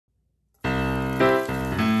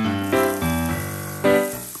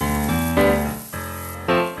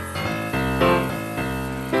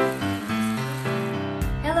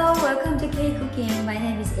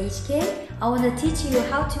HK. I want to teach you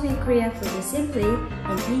how to make Korean food simply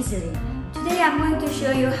and easily. Today I'm going to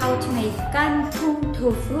show you how to make Kkanpoong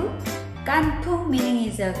Tofu. Kkanpoong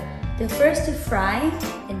meaning is the first to fry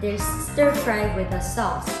and then stir fry with a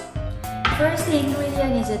sauce. First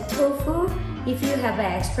ingredient is a tofu. If you have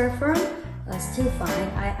an extra firm, still fine.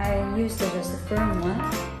 I use just a firm one.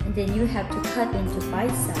 And then you have to cut into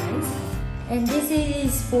bite size. And this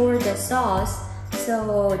is for the sauce.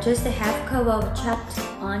 So just a half cup of chopped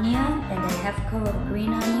onion, and then half cup of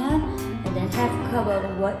green onion, and then half cup of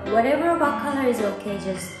whatever color is okay,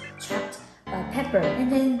 just chopped pepper.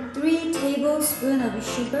 And then 3 tablespoons of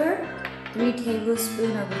sugar, 3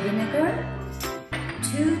 tablespoons of vinegar,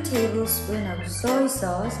 2 tablespoons of soy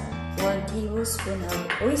sauce, 1 tablespoon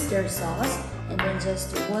of oyster sauce, and then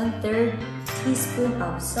just 1/3 teaspoon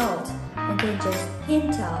of salt, and then just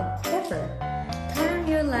hint of pepper. Turn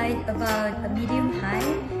your light about a medium high,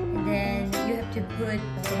 and then you have to put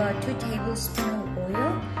about 2 tablespoons of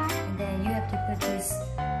oil, and then you have to put this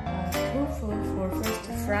tofu for first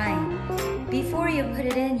frying. Before you put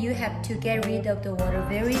it in, you have to get rid of the water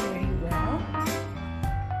very well.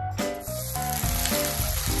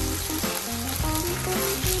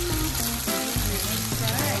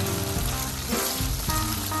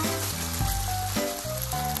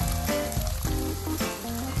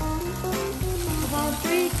 About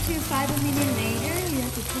 3 to 5 minutes later, you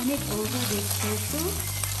have to turn it over this tofu.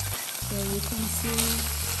 So you can see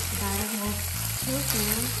the bottom of tofu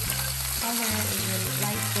color is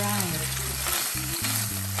light brown.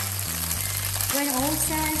 When all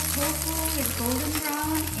sides tofu is golden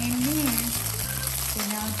brown and near, so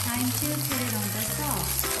now time to put it on the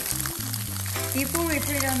sauce. Before we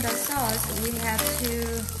put it on the sauce, we have to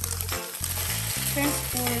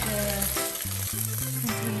transfer the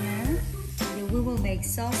container. We will make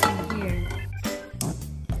sauce in here.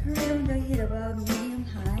 Turn it on the heat about medium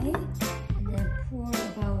high, and then pour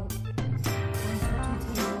about 1 to 2 tablespoons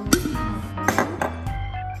of oil.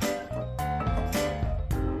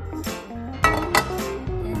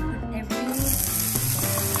 Then put every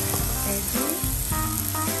veggie.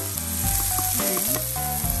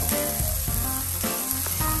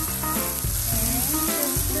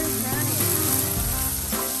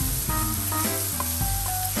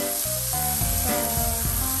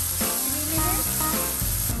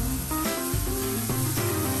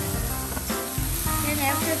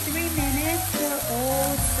 After 3 minutes, pour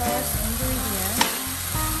all sauce ingredients.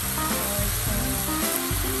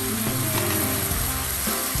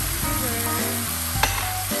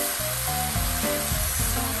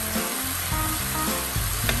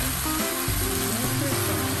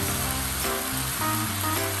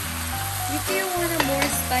 If you want it more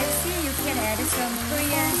spicy, you can add some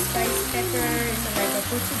Korean spice pepper, like a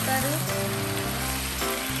gochugaru.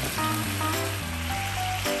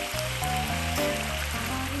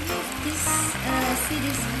 See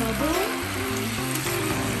this bubble?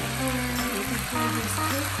 Or you can pour this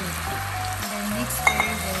tofu and then mix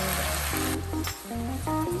very well.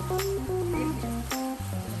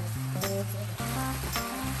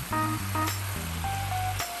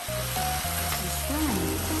 It's done.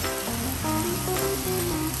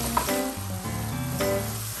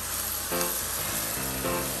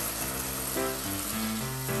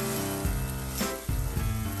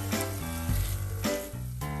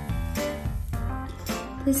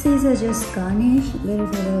 This is just garnish, a little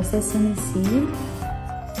bit of sesame seed.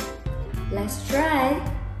 Let's try.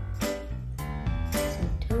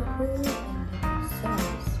 Some tofu and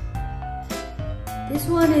sauce. This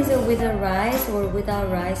one is with a rice or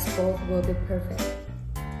without rice, both will be perfect.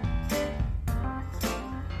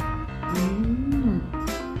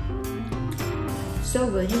 So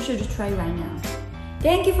good, you should try right now.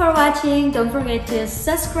 Thank you for watching. Don't forget to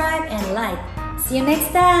subscribe and like. See you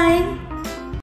next time.